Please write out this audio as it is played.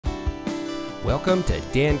Welcome to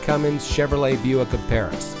Dan Cummins Chevrolet Buick of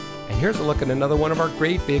Paris. And here's a look at another one of our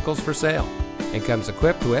great vehicles for sale. It comes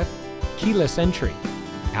equipped with keyless entry,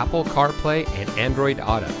 Apple CarPlay and Android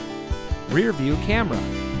Auto, rear view camera,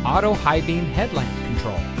 auto high beam headlamp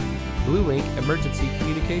control, BlueLink emergency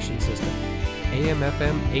communication system,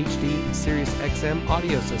 AM/FM HD Sirius XM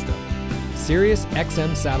audio system, Sirius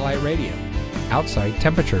XM satellite radio, outside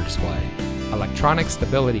temperature display, electronic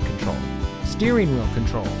stability control, steering wheel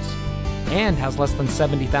controls, and has less than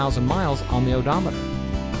 70,000 miles on the odometer.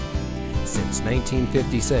 Since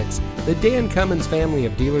 1956, the Dan Cummins family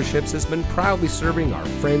of dealerships has been proudly serving our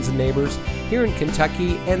friends and neighbors here in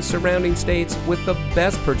Kentucky and surrounding states with the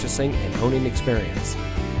best purchasing and owning experience.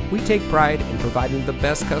 We take pride in providing the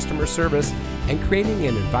best customer service and creating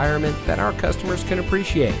an environment that our customers can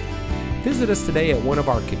appreciate. Visit us today at one of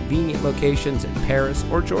our convenient locations in Paris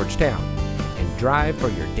or Georgetown and drive for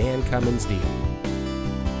your Dan Cummins deal.